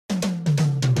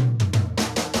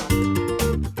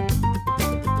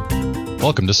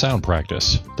Welcome to Sound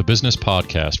Practice, the business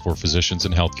podcast for physicians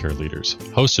and healthcare leaders,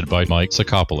 hosted by Mike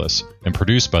Sakopoulos and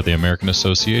produced by the American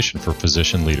Association for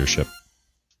Physician Leadership.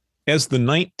 As the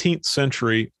 19th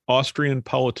century Austrian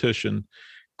politician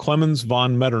Clemens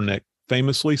von Metternich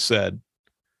famously said,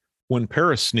 "When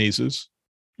Paris sneezes,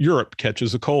 Europe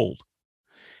catches a cold."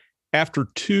 After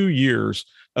 2 years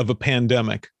of a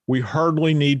pandemic, we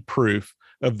hardly need proof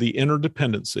of the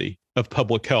interdependency of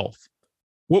public health.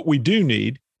 What we do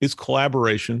need is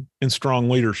collaboration and strong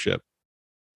leadership.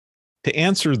 To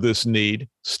answer this need,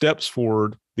 steps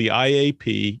forward the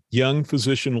IAP Young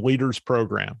Physician Leaders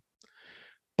Program.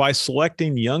 By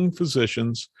selecting young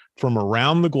physicians from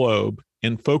around the globe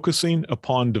and focusing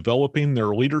upon developing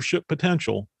their leadership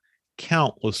potential,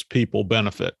 countless people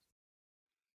benefit.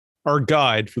 Our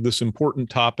guide for this important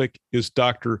topic is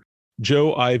Dr.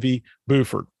 Joe Ivey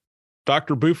Boufford.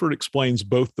 Dr. Boufford explains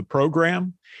both the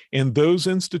program and those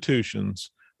institutions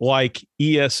like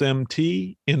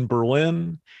ESMT in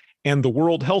Berlin and the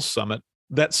World Health Summit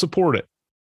that support it.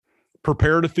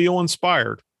 Prepare to feel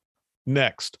inspired.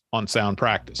 Next on Sound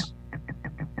Practice.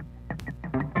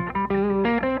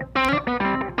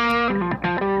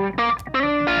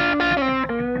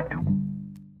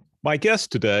 My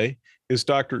guest today is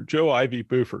Dr. Joe Ivey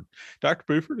Boufford. Dr.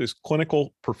 Boufford is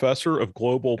clinical professor of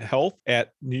global health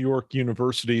at New York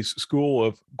University's School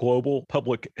of Global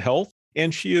Public Health,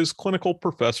 and she is clinical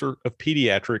professor of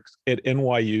pediatrics at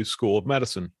NYU School of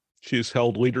Medicine. She has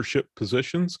held leadership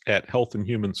positions at Health and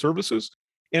Human Services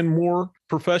and more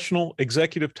professional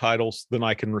executive titles than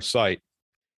I can recite.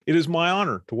 It is my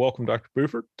honor to welcome Dr.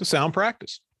 Boufford to Sound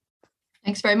Practice.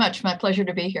 Thanks very much. My pleasure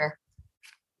to be here.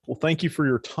 Well, thank you for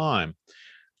your time.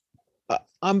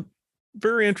 I'm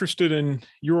very interested in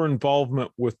your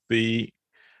involvement with the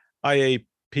IAP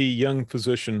Young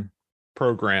Physician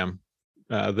Program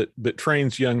that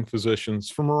trains young physicians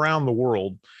from around the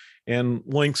world and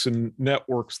links and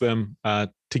networks them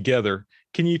together.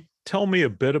 Can you tell me a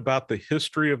bit about the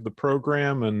history of the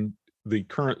program and the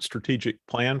current strategic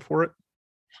plan for it?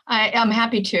 I am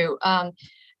happy to.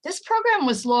 This program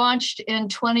was launched in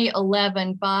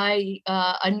 2011 by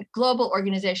a global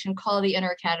organization called the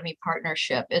Inter-Academy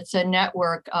Partnership. It's a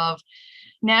network of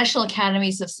national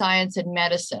academies of science and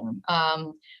medicine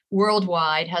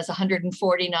worldwide, has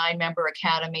 149 member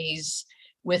academies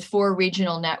with 4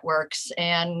 regional networks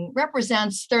and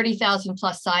represents 30,000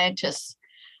 plus scientists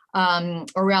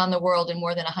around the world in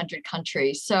more than 100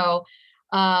 countries. So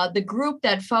the group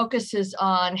that focuses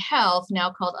on health, now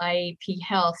called IAP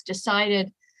Health,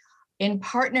 decided in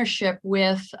partnership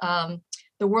with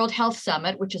the World Health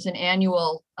Summit, which is an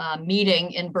annual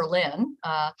meeting in Berlin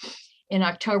in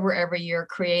October every year,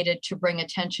 created to bring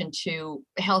attention to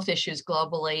health issues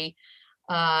globally.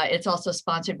 It's also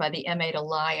sponsored by the M8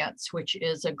 Alliance, which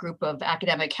is a group of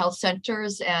academic health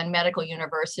centers and medical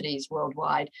universities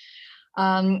worldwide,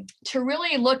 to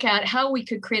really look at how we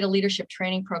could create a leadership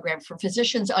training program for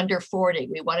physicians under 40.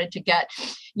 We wanted to get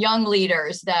young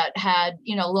leaders that had,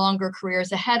 longer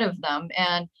careers ahead of them.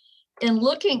 And in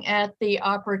looking at the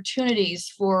opportunities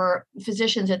for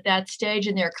physicians at that stage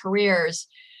in their careers,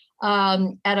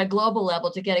 at a global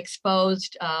level to get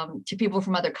exposed to people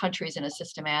from other countries in a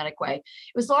systematic way,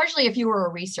 it was largely if you were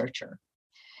a researcher.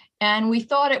 And we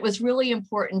thought it was really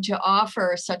important to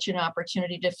offer such an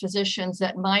opportunity to physicians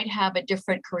that might have a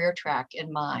different career track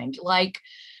in mind, like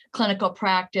clinical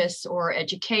practice or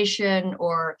education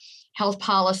or health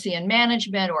policy and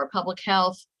management or public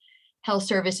health, health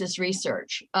services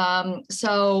research.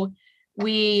 So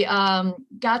we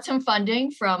got some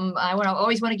funding from, I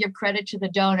always want to give credit to the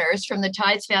donors, from the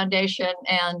Tides Foundation,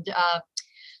 and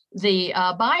the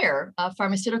Bayer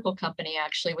pharmaceutical company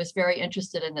actually was very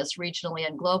interested in this regionally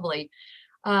and globally,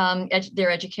 their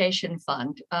education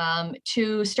fund,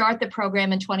 to start the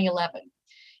program in 2011.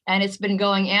 And it's been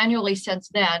going annually since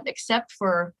then, except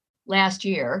for last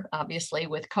year, obviously,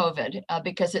 with COVID,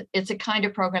 because it's a kind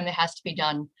of program that has to be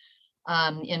done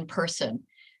in person.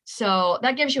 So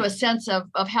that gives you a sense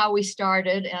of how we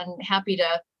started, and happy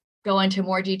to go into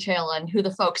more detail on who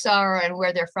the folks are and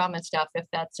where they're from and stuff, if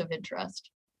that's of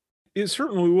interest. It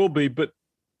certainly will be, but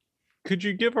could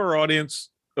you give our audience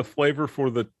a flavor for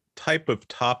the type of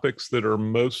topics that are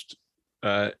most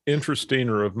interesting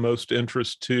or of most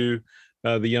interest to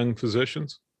the young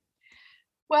physicians?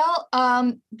 Well,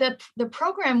 the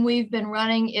program we've been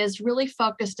running is really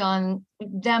focused on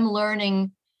them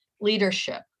learning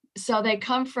leadership. So they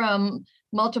come from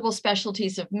multiple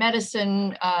specialties of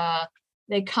medicine.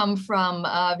 They come from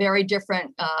very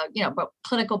different, but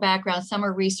clinical backgrounds. Some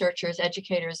are researchers,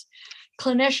 educators,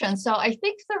 clinicians. So I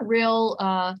think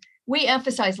we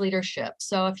emphasize leadership.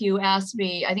 So if you ask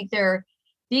me, I think there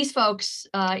these folks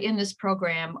in this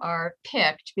program are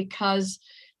picked because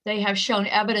they have shown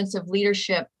evidence of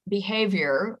leadership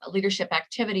behavior, leadership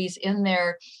activities in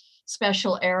their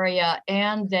special area,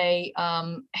 and they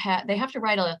have to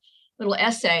write a little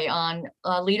essay on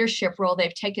a leadership role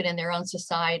they've taken in their own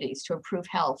societies to improve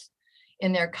health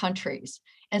in their countries.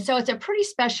 And so it's a pretty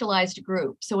specialized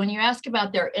group. So when you ask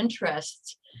about their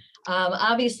interests,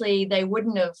 obviously they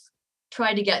wouldn't have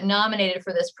tried to get nominated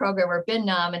for this program or been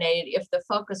nominated if the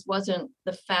focus wasn't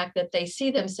the fact that they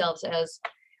see themselves as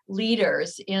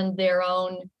leaders in their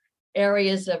own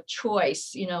areas of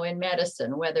choice, in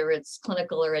medicine, whether it's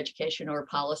clinical or education or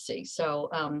policy. So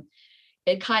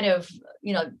it kind of,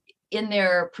 in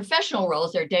their professional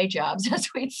roles, their day jobs, as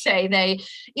we'd say, they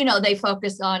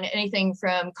focus on anything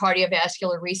from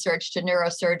cardiovascular research to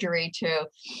neurosurgery to,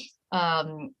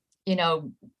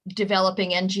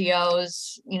 developing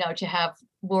NGOs, to have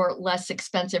less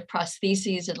expensive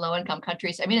prostheses in low-income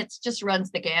countries. I mean, it just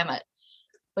runs the gamut.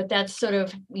 But that's sort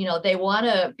of, they want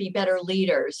to be better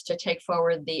leaders to take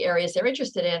forward the areas they're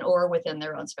interested in or within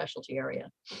their own specialty area.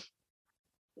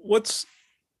 Let's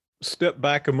step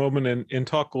back a moment and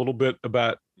talk a little bit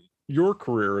about your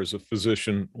career as a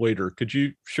physician leader. Could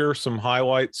you share some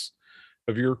highlights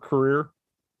of your career?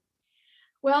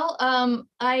 Well,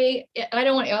 I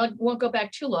won't go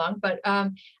back too long, but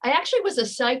I actually was a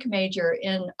psych major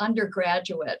in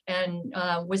undergraduate and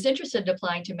was interested in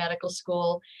applying to medical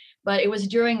school. But it was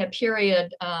during a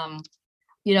period, in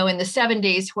the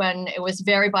 70s when it was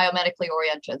very biomedically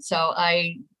oriented. So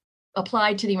I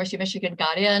applied to the University of Michigan,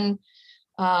 got in.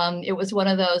 It was one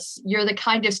of those, you're the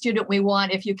kind of student we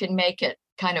want if you can make it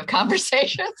kind of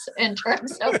conversations in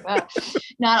terms of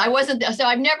I wasn't, so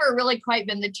I've never really quite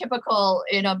been the typical,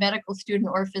 medical student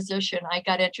or physician. I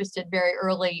got interested very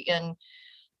early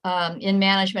in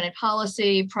management and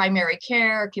policy, primary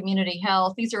care, community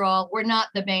health. These are we're not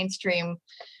the mainstream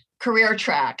career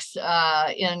tracks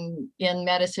in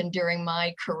medicine during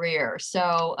my career.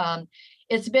 So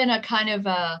it's been a kind of,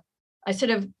 I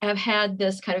sort of have had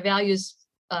this kind of values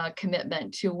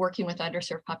commitment to working with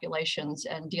underserved populations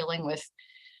and dealing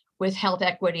with health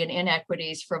equity and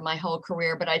inequities for my whole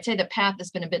career. But I'd say the path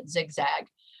has been a bit zigzag.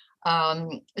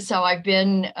 So I've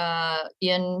been I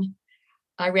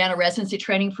ran a residency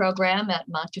training program at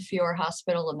Montefiore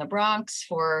Hospital in the Bronx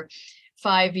for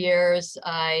 5 years.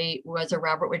 I was a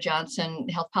Robert Wood Johnson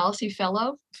Health Policy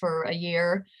Fellow for a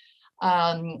year,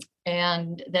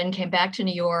 and then came back to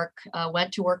New York,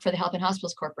 went to work for the Health and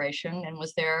Hospitals Corporation and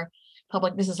was there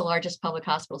this is the largest public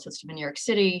hospital system in New York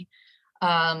City.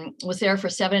 Was there for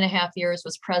 7.5 years,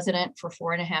 was president for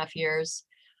 4.5 years.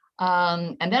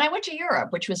 And then I went to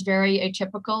Europe, which was very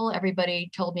atypical.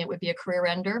 Everybody told me it would be a career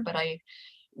ender, but I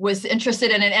was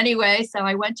interested in it anyway. So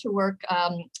I went to work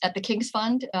at the King's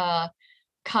Fund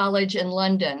College in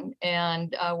London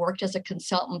and worked as a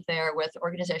consultant there with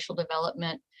organizational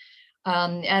development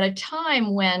at a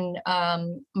time when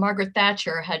Margaret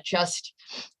Thatcher had just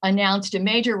announced a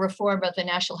major reform of the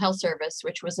National Health Service,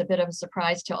 which was a bit of a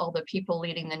surprise to all the people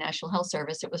leading the National Health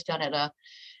Service. It was done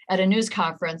at a news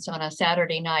conference on a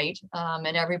Saturday night,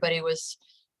 and everybody was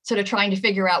sort of trying to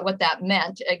figure out what that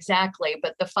meant exactly.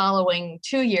 But the following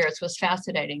 2 years was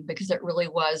fascinating because it really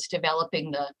was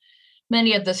developing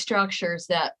many of the structures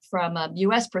that from a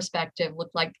US perspective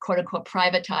looked like quote unquote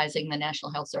privatizing the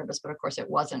National Health Service, but of course it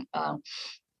wasn't at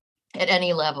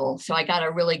any level. So I got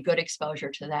a really good exposure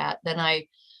to that. Then I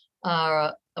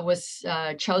was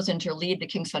chosen to lead the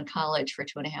King's Fund College for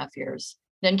 2.5 years,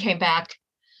 then came back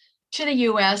to the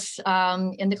US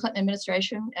in the Clinton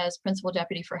administration as Principal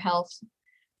Deputy for Health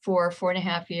for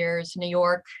 4.5 years, New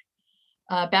York,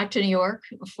 back to New York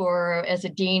as a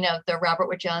dean of the Robert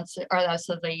Wood Johnson,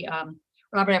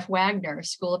 Robert F. Wagner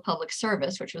School of Public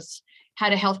Service, which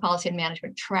had a health policy and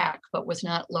management track, but was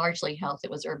not largely health. It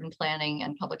was urban planning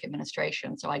and public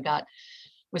administration. So I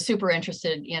was super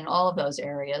interested in all of those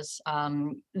areas.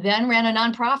 Then ran a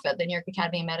nonprofit, the New York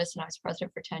Academy of Medicine. I was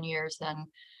president for 10 years. Then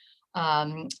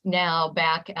now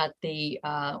back at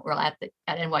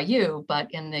at NYU, but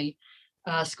in the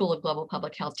School of Global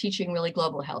Public Health, teaching really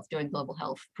global health, doing global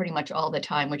health pretty much all the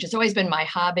time, which has always been my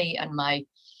hobby and my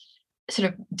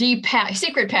sort of deep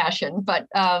secret passion. But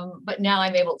now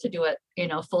I'm able to do it,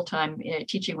 full time,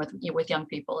 teaching with young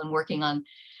people and working on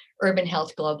urban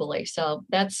health globally. So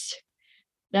that's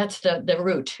the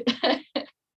route.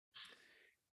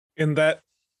 And that,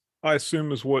 I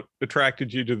assume, is what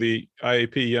attracted you to the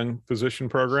IAP Young Physician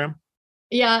Program?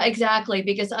 Yeah, exactly.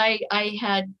 Because I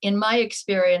had, in my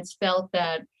experience, felt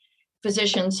that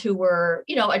physicians who were,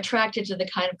 attracted to the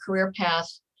kind of career path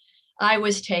I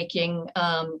was taking,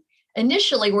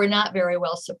 initially were not very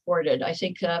well supported. I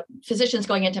think physicians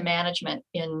going into management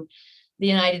in the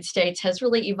United States has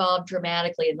really evolved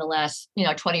dramatically in the last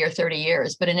 20 or 30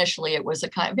 years. But initially it was a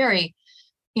kind of very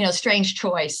strange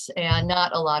choice and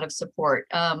not a lot of support.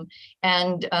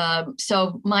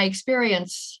 So my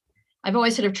experience, I've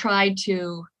always sort of tried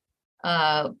to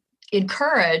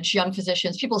encourage young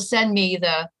physicians. People send me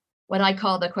what I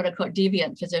call the quote unquote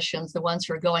deviant physicians, the ones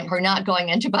who are not going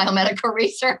into biomedical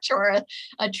research or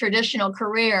a traditional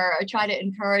career. I try to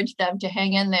encourage them to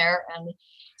hang in there and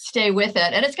stay with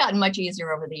it. And it's gotten much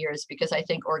easier over the years because I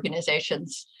think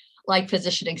organizations like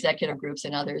physician executive groups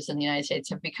and others in the United States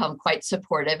have become quite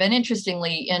supportive. And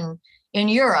interestingly, in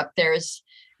Europe, there's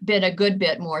been a good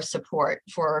bit more support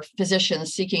for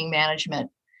physicians seeking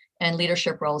management and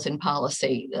leadership roles in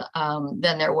policy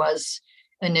than there was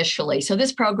initially. So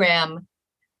this program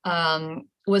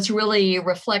really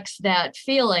reflects that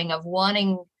feeling of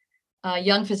wanting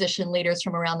young physician leaders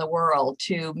from around the world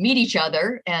to meet each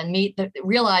other and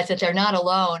realize that they're not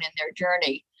alone in their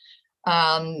journey.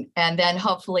 And then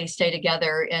hopefully stay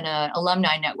together in an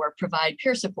alumni network, provide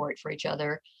peer support for each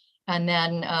other, and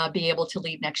then be able to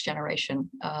lead next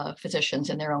generation physicians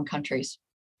in their own countries.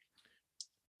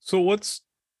 So let's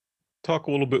talk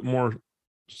a little bit more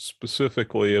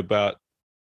specifically about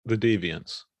the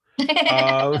deviants.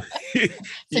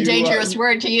 It's a dangerous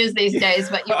word to use these days,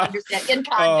 but you understand in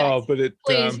context. But it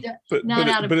please, not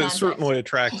out of but context. It certainly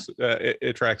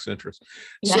attracts interest.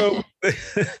 Yeah. So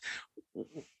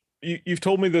you've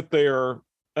told me that they are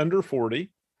under 40,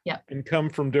 yeah, and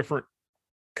come from different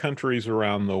countries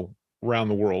around the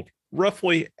world.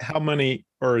 Roughly, how many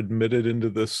are admitted into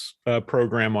this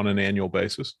program on an annual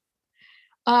basis?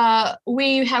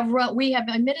 We have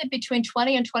admitted between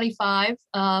 20 and 25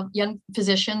 young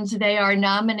physicians. They are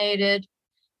nominated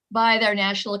by their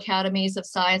national academies of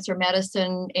science or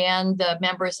medicine and the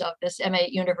members of this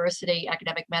M8 University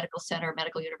Academic Medical Center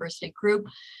Medical University group.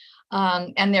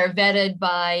 And they're vetted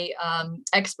by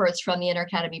experts from the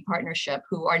Inter-Academy Partnership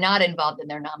who are not involved in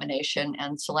their nomination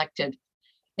and selected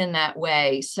in that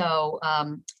way.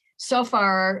 So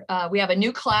far, we have a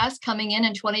new class coming in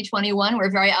 2021.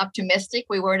 We're very optimistic.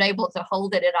 We weren't able to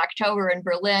hold it in October in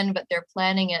Berlin, but they're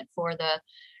planning it for the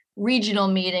regional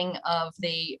meeting of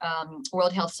the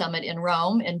World Health Summit in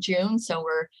Rome in June. So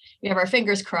we have our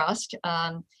fingers crossed.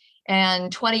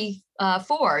 And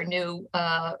 24 new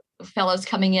fellows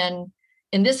coming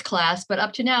in this class, but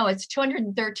up to now it's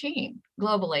 213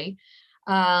 globally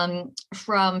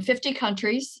from 50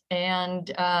 countries,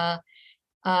 and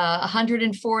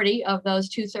 140 of those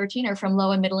 213 are from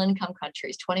low and middle income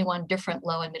countries, 21 different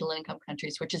low and middle income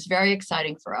countries, which is very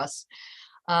exciting for us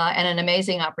and an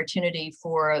amazing opportunity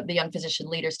for the young physician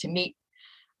leaders to meet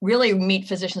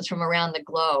physicians from around the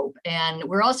globe. And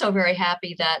we're also very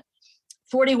happy that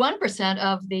 41%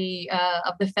 of the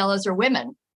fellows are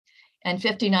women and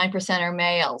 59% are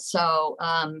male. So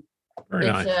it's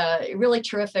nice. A really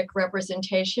terrific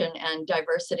representation and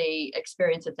diversity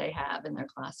experience that they have in their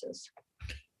classes.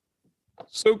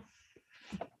 So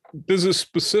does a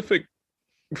specific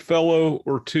fellow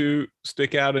or two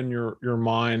stick out in your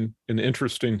mind, an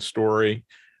interesting story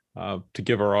to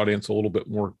give our audience a little bit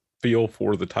more feel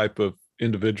for the type of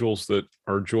individuals that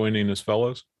are joining as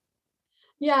fellows?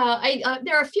 Yeah,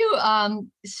 there are a few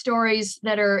stories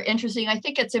that are interesting. I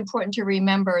think it's important to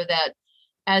remember that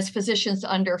as physicians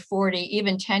under 40,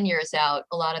 even 10 years out,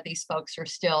 a lot of these folks are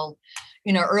still,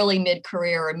 early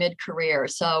mid-career or mid-career.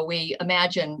 So we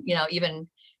imagine, even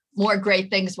more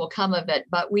great things will come of it.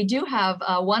 But we do have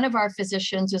one of our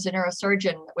physicians who's a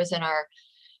neurosurgeon that was in our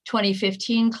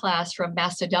 2015 class from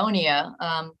Macedonia,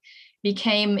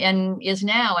 became and is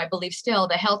now, I believe, still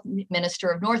the health minister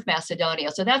of North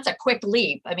Macedonia. So that's a quick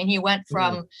leap. I mean, he went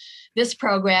from this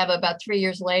program about 3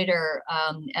 years later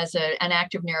as an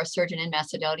active neurosurgeon in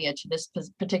Macedonia to this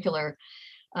particular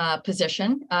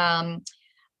position.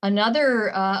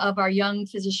 Another of our young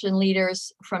physician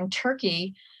leaders from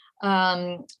Turkey,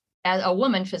 as a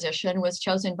woman physician, was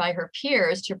chosen by her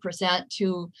peers to present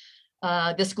to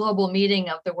this global meeting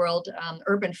of the World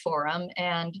Urban Forum.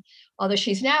 And although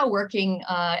she's now working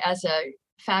as a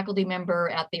faculty member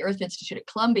at the Earth Institute at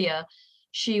Columbia,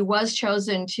 she was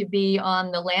chosen to be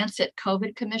on the Lancet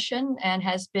COVID Commission and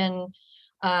has been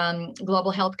Global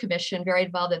Health Commission, very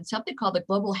involved in something called the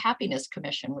Global Happiness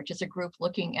Commission, which is a group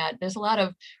looking at, there's a lot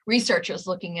of researchers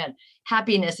looking at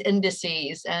happiness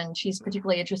indices, and she's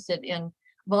particularly interested in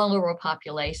vulnerable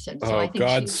populations. So I think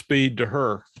Godspeed to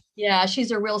her. Yeah,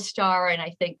 she's a real star, and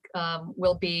I think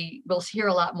we'll hear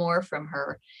a lot more from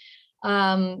her.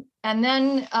 And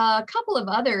then a couple of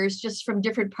others just from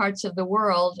different parts of the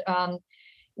world.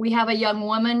 We have a young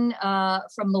woman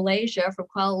from Malaysia, from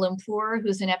Kuala Lumpur,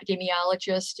 who's an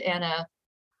epidemiologist and a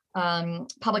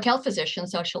public health physician,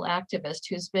 social activist,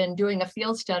 who's been doing a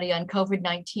field study on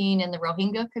COVID-19 in the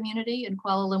Rohingya community in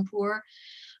Kuala Lumpur,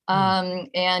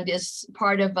 and is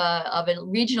part of a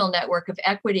regional network of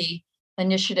equity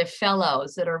initiative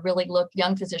fellows that are really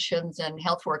young physicians and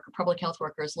public health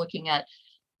workers looking at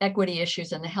equity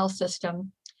issues in the health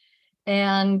system.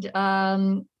 And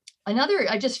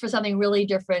just for something really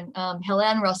different,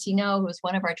 Hélène Rossineau, who was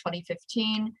one of our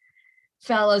 2015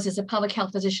 fellows, is a public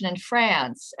health physician in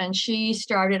France, and she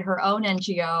started her own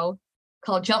NGO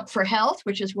called Jump for Health,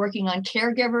 which is working on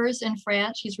caregivers in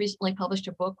France. She's recently published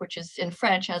a book, which is in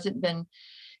French, hasn't been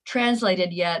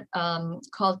translated yet,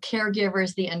 called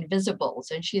Caregivers, the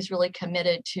Invisibles. And she's really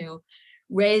committed to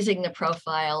raising the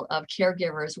profile of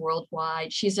caregivers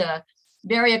worldwide. She's a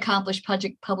very accomplished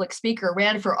public speaker,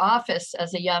 ran for office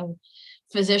as a young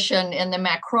physician in the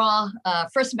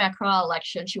first Macron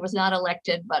election. She was not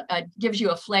elected, but gives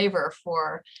you a flavor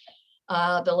for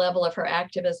the level of her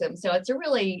activism. So it's a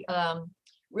really,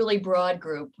 really broad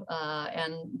group,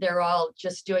 and they're all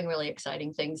just doing really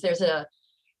exciting things.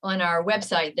 On our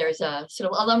website, there's a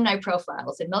sort of alumni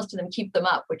profiles, and most of them keep them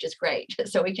up, which is great,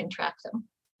 so we can track them.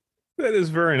 That is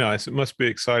very nice. It must be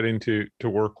exciting to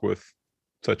work with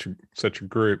such a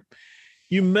group.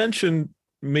 You mentioned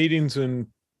meetings in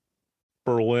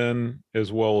Berlin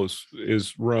as well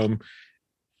as Rome.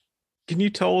 Can you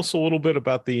tell us a little bit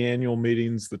about the annual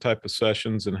meetings, the type of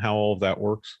sessions, and how all of that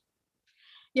works?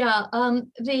 Yeah,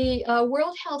 the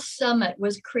World Health Summit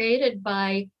was created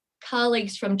by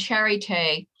colleagues from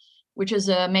Charité, which is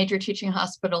a major teaching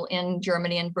hospital in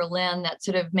Germany, in Berlin, that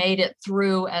sort of made it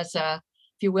through as a,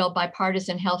 if you will,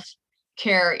 bipartisan health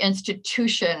care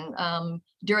institution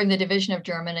during the division of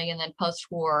Germany and then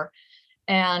post-war.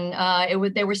 And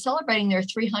they were celebrating their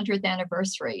 300th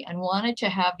anniversary and wanted to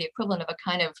have the equivalent of a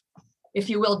kind of, if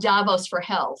you will, Davos for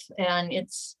health. And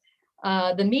it's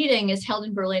the meeting is held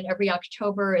in Berlin every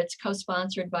October. It's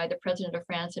co-sponsored by the President of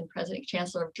France and President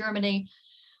Chancellor of Germany,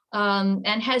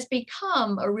 and has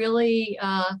become a really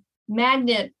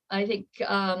magnet, I think,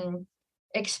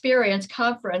 experience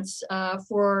conference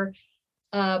for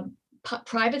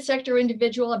private sector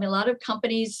individual. I mean, a lot of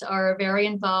companies are very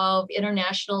involved,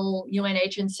 international UN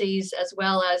agencies, as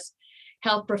well as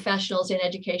health professionals in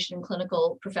education and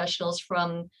clinical professionals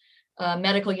from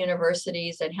medical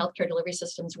universities and healthcare delivery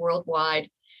systems worldwide,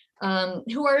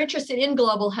 who are interested in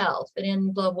global health and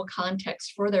in global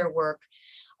context for their work.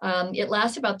 It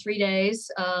lasts about 3 days.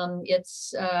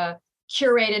 It's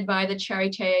curated by the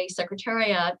Charité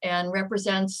Secretariat and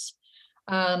represents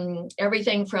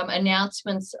everything from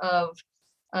announcements of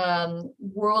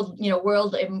world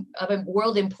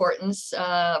importance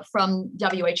from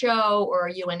WHO or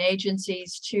UN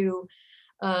agencies to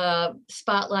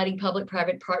spotlighting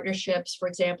public-private partnerships. For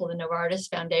example, the Novartis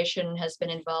Foundation has been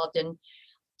involved in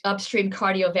upstream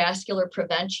cardiovascular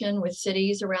prevention with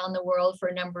cities around the world for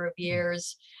a number of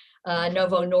years.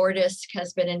 Novo Nordisk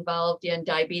has been involved in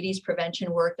diabetes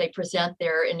prevention work. They present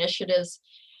their initiatives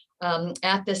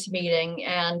at this meeting,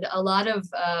 and a lot of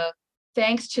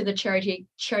thanks to the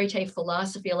Charité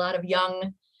philosophy, a lot of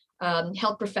young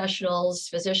health professionals,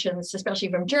 physicians, especially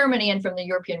from Germany and from the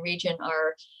European region,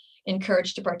 are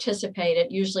encouraged to participate.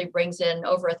 It usually brings in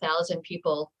over 1,000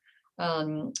 people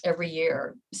every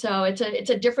year. So it's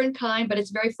a different kind, but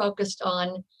it's very focused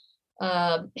on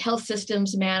health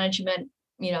systems management,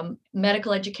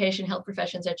 medical education, health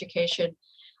professions education,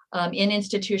 in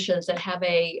institutions that have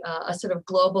a sort of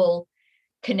global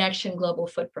connection, global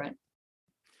footprint.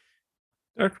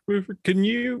 Dr. Boufford, can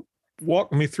you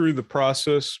walk me through the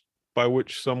process by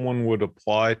which someone would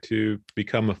apply to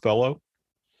become a fellow?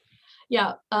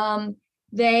 Yeah,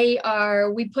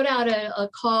 we put out a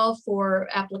call for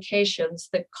applications.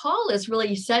 The call is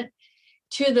really sent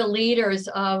to the leaders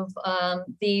of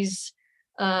these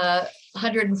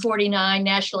 149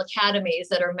 national academies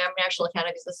that are National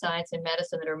Academies of Science and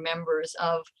Medicine that are members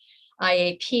of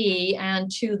IAP, and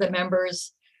to the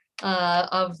members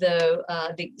of the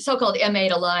so-called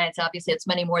M8 Alliance. Obviously, it's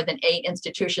many more than 8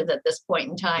 institutions at this point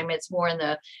in time. It's more in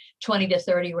the 20 to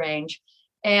 30 range.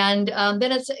 And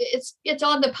then it's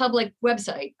on the public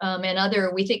website,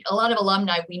 and we think a lot of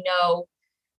alumni we know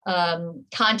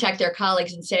contact their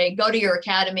colleagues and say, go to your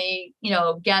academy,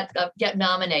 get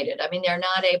nominated. I mean, they're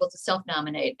not able to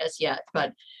self-nominate as yet,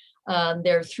 but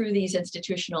they're through these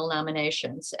institutional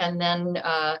nominations. And then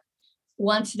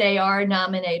once they are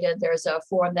nominated, there's a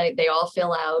form that they all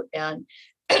fill out, and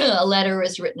a letter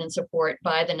is written in support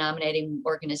by the nominating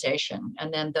organization.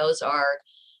 And then those are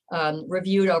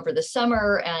reviewed over the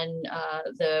summer, and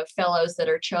the fellows that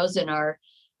are chosen are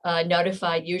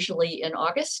notified usually in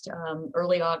August,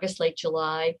 early August, late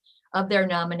July, of their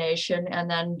nomination. And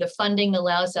then the funding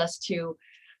allows us to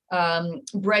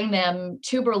bring them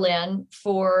to Berlin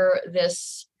for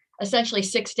this essentially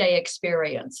 6-day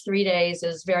experience. 3 days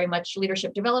is very much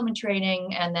leadership development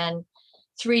training, and then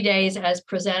 3 days as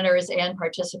presenters and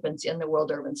participants in the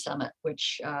World Urban Summit,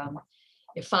 which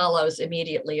it follows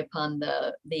immediately upon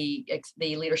the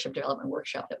leadership development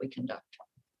workshop that we conduct.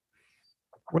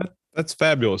 Well, that's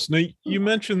fabulous. Now, you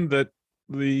mentioned that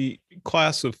the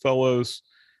class of fellows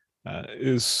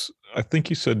is, I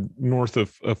think you said, north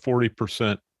of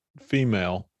 40%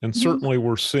 female, and certainly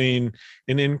we're seeing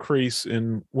an increase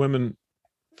in women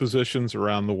physicians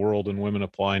around the world and women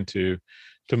applying to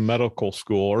medical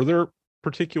school. Are there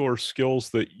particular skills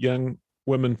that young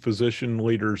women physician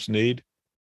leaders need?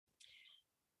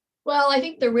 Well, I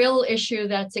think the real issue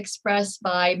that's expressed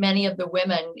by many of the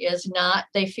women is not,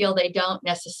 they feel they don't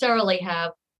necessarily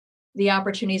have the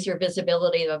opportunities or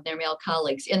visibility of their male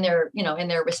colleagues in their, in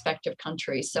their respective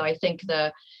countries. So I think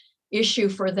the issue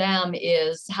for them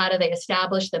is, how do they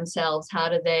establish themselves? How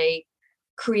do they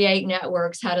create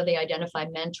networks? How do they identify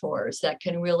mentors that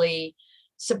can really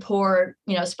support,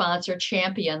 sponsor,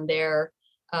 champion their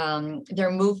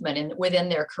movement within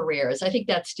their careers? I think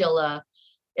that's still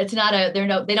they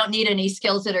don't need any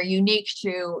skills that are unique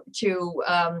to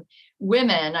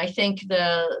women. I think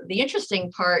the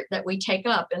interesting part that we take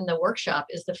up in the workshop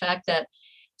is the fact that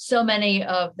so many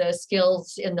of the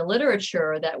skills in the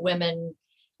literature that women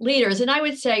leaders, and I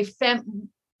would say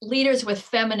leaders with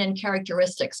feminine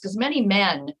characteristics, because many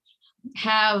men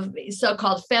have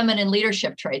so-called feminine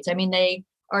leadership traits. I mean, they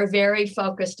are very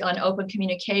focused on open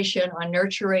communication, on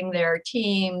nurturing their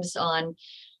teams, on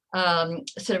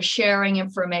sort of sharing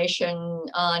information,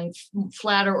 on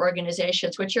flatter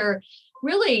organizations, which are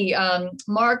really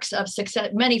marks of success.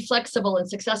 Many flexible and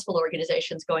successful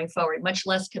organizations going forward, much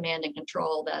less command and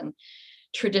control than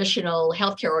traditional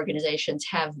healthcare organizations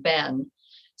have been.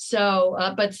 So,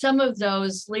 but some of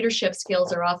those leadership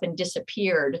skills are often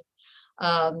disappeared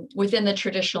within the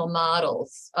traditional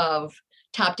models of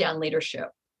top-down leadership.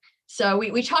 So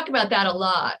we talk about that a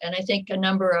lot. And I think a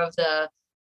number of the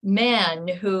men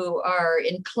who are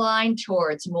inclined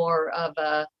towards more of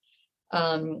a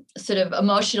sort of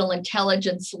emotional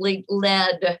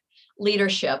intelligence-led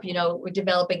leadership,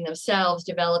 developing themselves,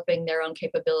 developing their own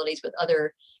capabilities with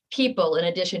other people, in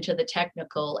addition to the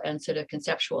technical and sort of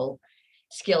conceptual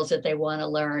skills that they want to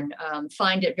learn,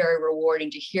 find it very rewarding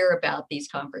to hear about these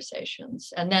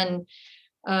conversations. And then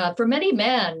for many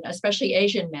men, especially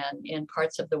Asian men in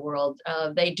parts of the world,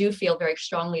 they do feel very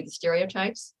strongly the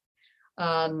stereotypes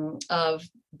of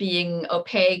being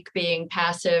opaque, being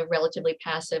passive, relatively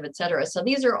passive, et cetera. So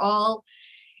these are all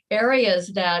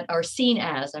areas that are seen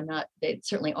as, they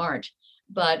certainly aren't,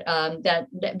 but that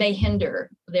may hinder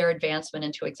their advancement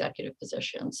into executive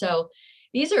positions. So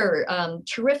these are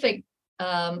terrific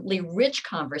rich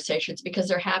conversations, because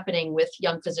they're happening with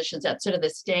young physicians at sort of the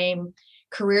same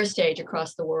career stage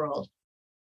across the world.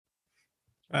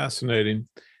 Fascinating.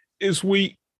 As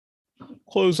we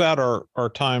close out our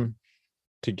time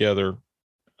together,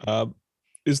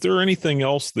 is there anything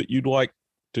else that you'd like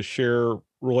to share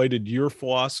related to your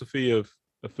philosophy of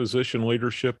physician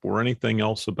leadership, or anything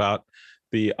else about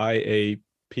the IAP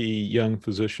Young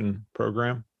Physician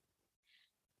Program?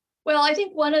 Well, I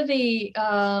think one of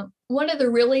the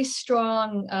really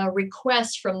strong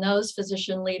requests from those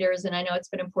physician leaders, and I know it's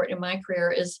been important in my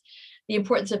career, is the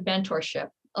importance of mentorship.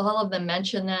 All of them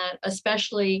mention that,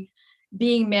 especially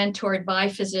being mentored by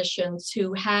physicians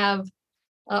who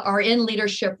are in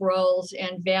leadership roles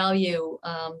and value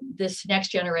this next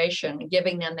generation,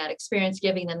 giving them that experience,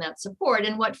 giving them that support,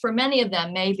 and what for many of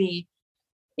them may be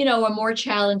a more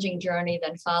challenging journey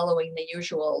than following the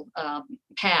usual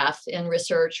path in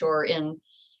research or in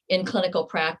clinical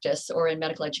practice or in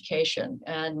medical education.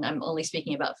 And I'm only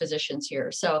speaking about physicians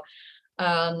here. So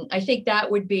I think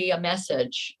that would be a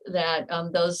message that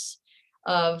those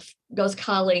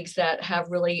colleagues that have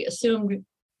really assumed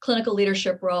clinical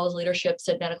leadership roles, leaderships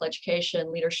in medical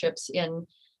education, leaderships in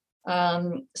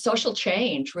social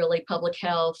change, really public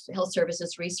health, health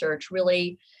services research,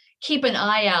 really keep an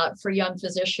eye out for young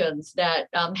physicians that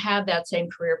have that same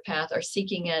career path, are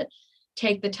seeking it,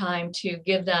 take the time to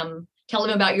tell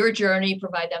them about your journey,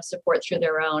 provide them support through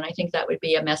their own. I think that would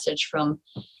be a message from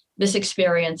this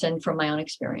experience and from my own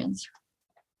experience.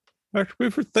 Dr.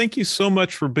 Boufford, thank you so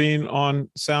much for being on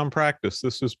Sound Practice.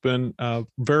 This has been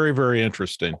very, very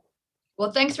interesting.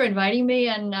 Well, thanks for inviting me.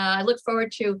 And I look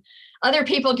forward to other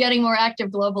people getting more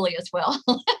active globally as well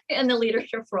in the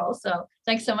leadership role. So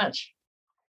thanks so much.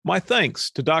 My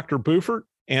thanks to Dr. Boufford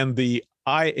and the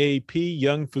IAP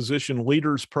Young Physician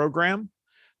Leaders Program.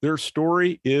 Their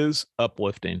story is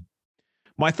uplifting.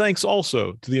 My thanks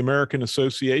also to the American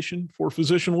Association for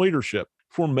Physician Leadership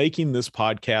for making this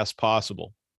podcast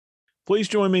possible. Please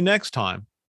join me next time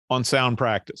on Sound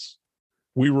Practice.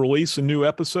 We release a new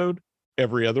episode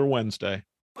every other Wednesday.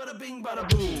 Bada bing, bada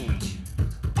boom.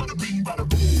 Bada bing, bada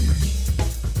boom.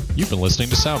 You've been listening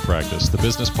to Sound Practice, the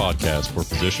business podcast for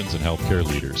physicians and healthcare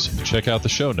leaders. Check out the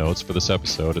show notes for this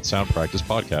episode at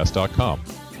soundpracticepodcast.com.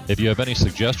 If you have any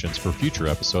suggestions for future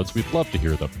episodes, we'd love to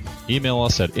hear them. Email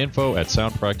us at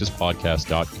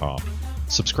info@soundpracticepodcast.com.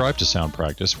 Subscribe to Sound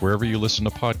Practice wherever you listen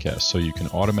to podcasts so you can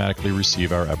automatically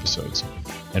receive our episodes.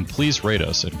 And please rate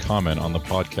us and comment on the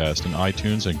podcast in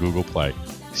iTunes and Google Play.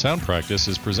 Sound Practice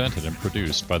is presented and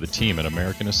produced by the team at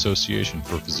American Association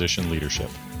for Physician Leadership.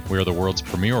 We are the world's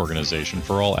premier organization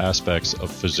for all aspects of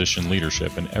physician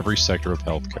leadership in every sector of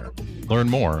healthcare. Learn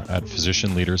more at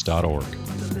physicianleaders.org.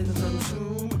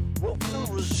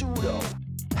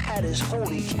 That is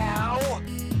holy cow.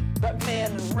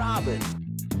 Batman and Robin.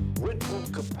 Red Bull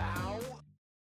Kapow.